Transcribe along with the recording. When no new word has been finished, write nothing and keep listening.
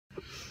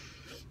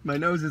My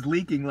nose is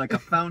leaking like a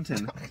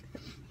fountain.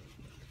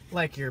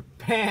 Like your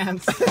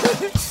pants.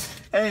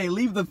 Hey,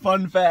 leave the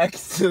fun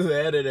facts to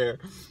the editor.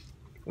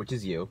 Which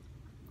is you.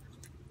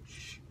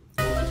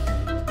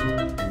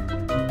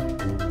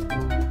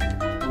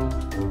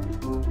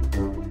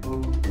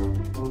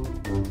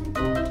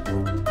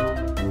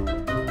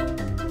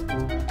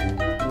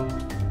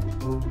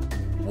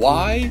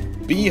 Why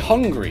be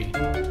hungry?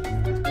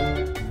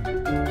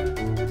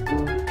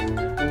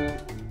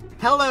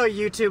 Hello,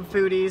 YouTube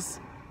foodies.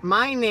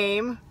 My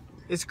name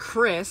is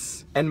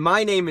Chris. And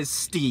my name is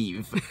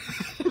Steve.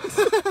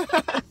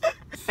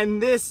 And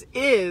this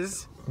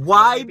is...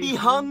 Why be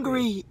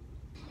hungry?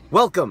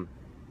 Welcome.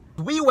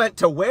 We went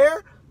to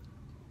where?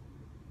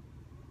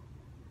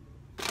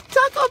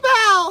 Taco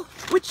Bell!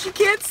 Which you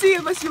can't see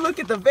unless you look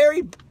at the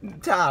very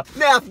top.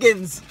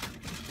 Napkins!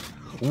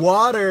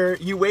 Water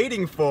you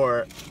waiting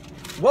for?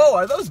 Whoa,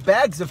 are those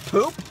bags of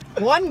poop?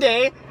 One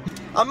day...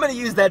 I'm gonna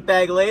use that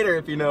bag later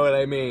if you know what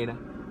I mean.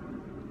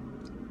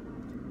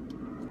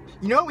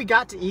 You know what we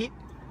got to eat?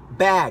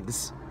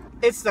 Bags.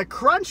 It's the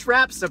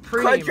Crunchwrap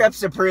Supreme. Crunchwrap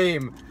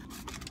Supreme.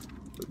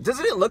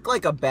 Doesn't it look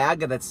like a bag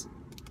that's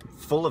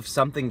full of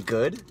something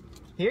good?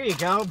 Here you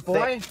go,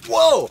 boy.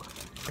 Whoa!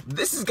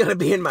 This is gonna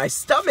be in my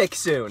stomach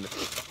soon.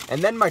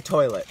 And then my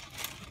toilet.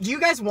 Do you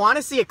guys want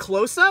to see a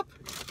close-up?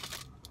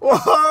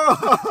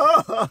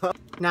 Whoa!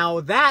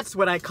 Now that's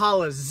what I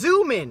call a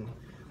zoom-in.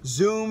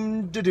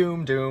 Zoom da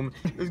doom doom.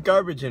 There's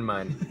garbage in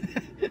mine.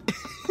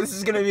 This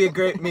is gonna be a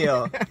great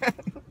meal.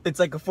 It's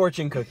like a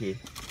fortune cookie.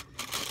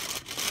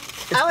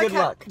 It's good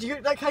luck. Do you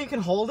like how you can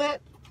hold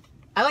it?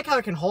 I like how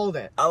I can hold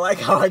it. I like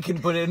how I can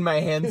put it in my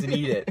hands and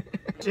eat it.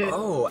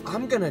 Oh,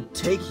 I'm gonna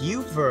take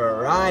you for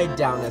a ride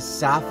down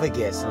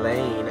esophagus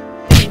lane.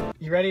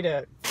 You ready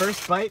to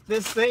first bite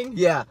this thing?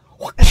 Yeah.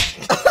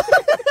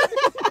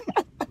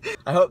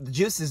 I hope the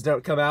juices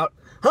don't come out.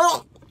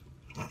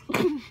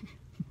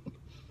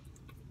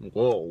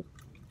 Whoa.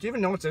 Do you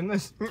even know what's in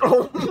this?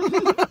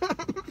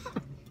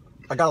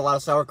 I got a lot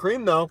of sour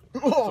cream though,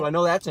 so I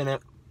know that's in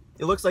it.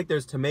 It looks like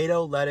there's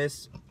tomato,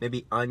 lettuce,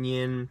 maybe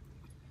onion,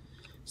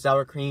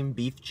 sour cream,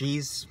 beef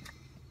cheese.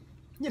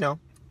 You know,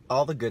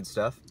 all the good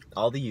stuff,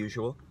 all the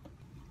usual.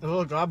 A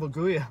little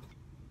gabagool.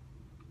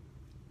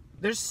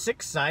 There's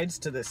 6 sides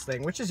to this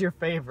thing. Which is your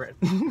favorite?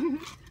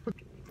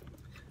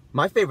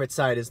 My favorite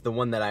side is the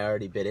one that I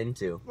already bit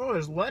into. Oh,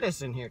 there's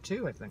lettuce in here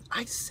too, I think.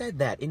 I said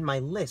that in my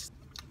list.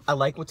 I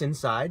like what's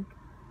inside.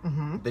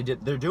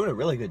 They're doing a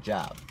really good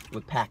job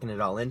with packing it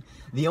all in.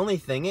 The only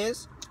thing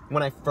is,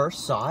 when I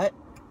first saw it,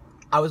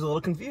 I was a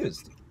little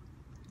confused.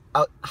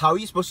 How are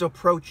you supposed to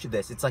approach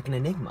this? It's like an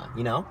enigma,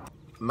 you know?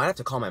 Might have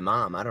to call my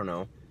mom, I don't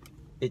know.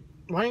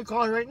 Why don't you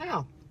call her right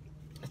now?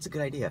 That's a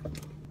good idea.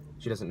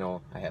 She doesn't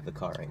know I have the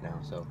car right now,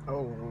 so.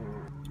 Oh.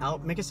 I'll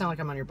make it sound like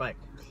I'm on your bike.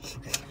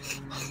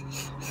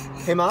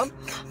 Hey, Mom?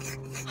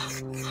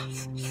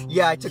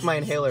 Yeah, I took my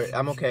inhaler.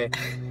 I'm okay.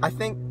 I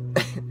think...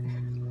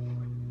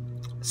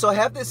 So I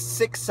have this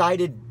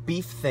 6-sided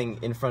beef thing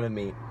in front of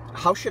me.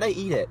 How should I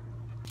eat it?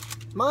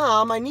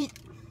 Mom, I need...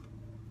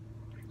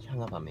 She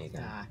hung up on me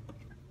again.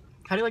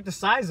 How do you like the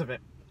size of it?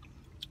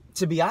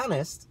 To be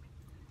honest,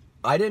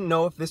 I didn't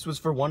know if this was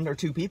for 1 or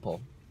 2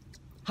 people.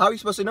 How are you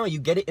supposed to know? You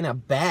get it in a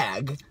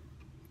bag.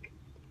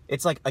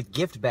 It's like a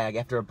gift bag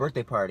after a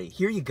birthday party.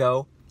 Here you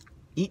go.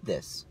 Eat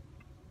this.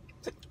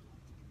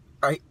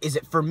 Alright, is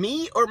it for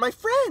me or my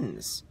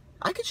friends?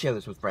 I could share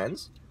this with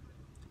friends.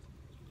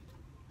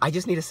 I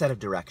just need a set of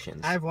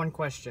directions. I have one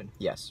question.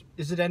 Yes.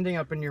 Is it ending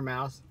up in your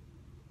mouth?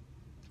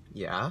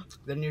 Yeah.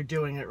 Then you're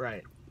doing it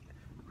right.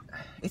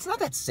 It's not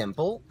that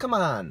simple. Come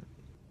on.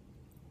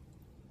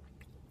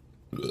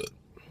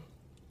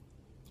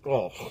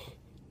 Oh.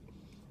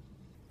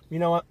 You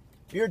know what?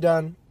 You're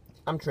done.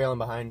 I'm trailing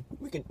behind.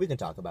 We can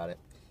talk about it.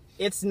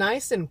 It's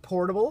nice and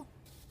portable.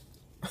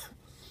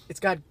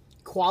 It's got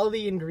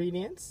quality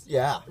ingredients.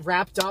 Yeah.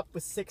 Wrapped up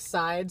with 6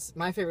 sides.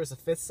 My favorite was the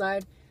 5th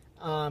side.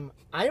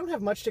 I don't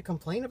have much to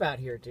complain about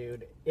here,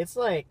 dude. It's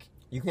like...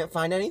 You can't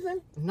find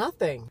anything?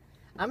 Nothing.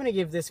 I'm gonna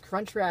give this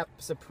Crunchwrap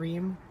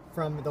Supreme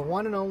from the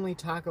one and only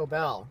Taco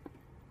Bell.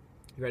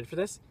 You ready for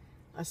this?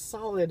 A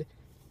solid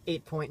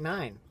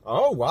 8.9.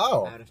 Oh,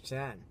 wow. Out of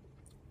 10.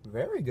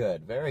 Very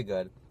good. Very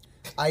good.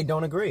 I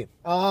don't agree.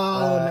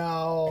 Oh,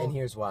 no. And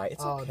here's why.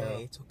 It's okay. No.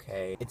 It's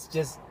okay. It's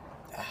just...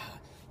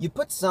 you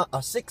put a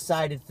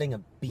 6-sided thing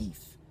of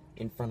beef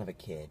in front of a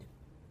kid.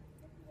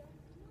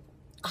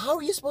 How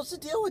are you supposed to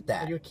deal with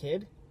that? Are you a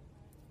kid?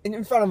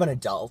 In front of an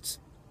adult.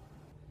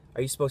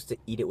 Are you supposed to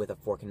eat it with a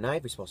fork and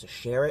knife? Are you supposed to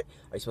share it?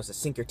 Are you supposed to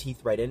sink your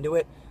teeth right into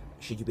it?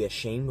 Should you be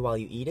ashamed while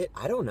you eat it?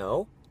 I don't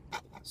know.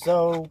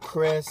 So,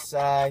 Chris,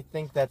 I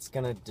think that's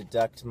gonna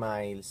deduct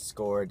my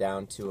score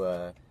down to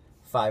a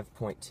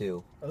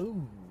 5.2.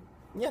 Oh.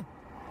 Yeah.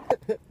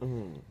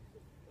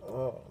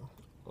 Oh.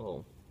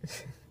 Oh.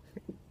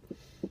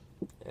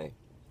 Hey.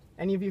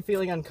 Any of you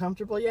feeling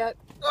uncomfortable yet?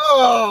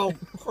 Oh,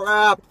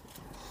 crap.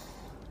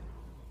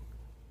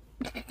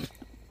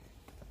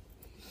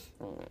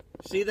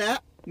 See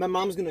that? My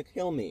mom's gonna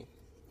kill me.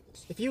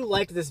 If you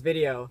liked this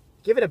video,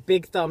 give it a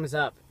big thumbs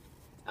up.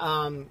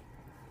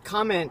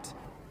 comment,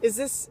 is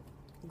this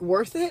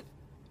worth it?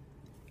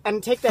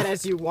 And take that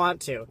as you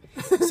want to.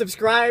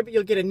 Subscribe,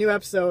 you'll get a new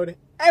episode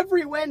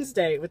every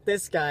Wednesday with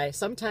this guy,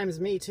 sometimes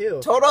me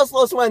too. Todos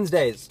los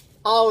Wednesdays.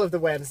 All of the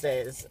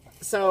Wednesdays.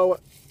 So,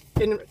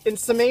 in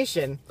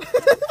summation,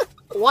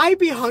 why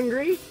be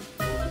hungry?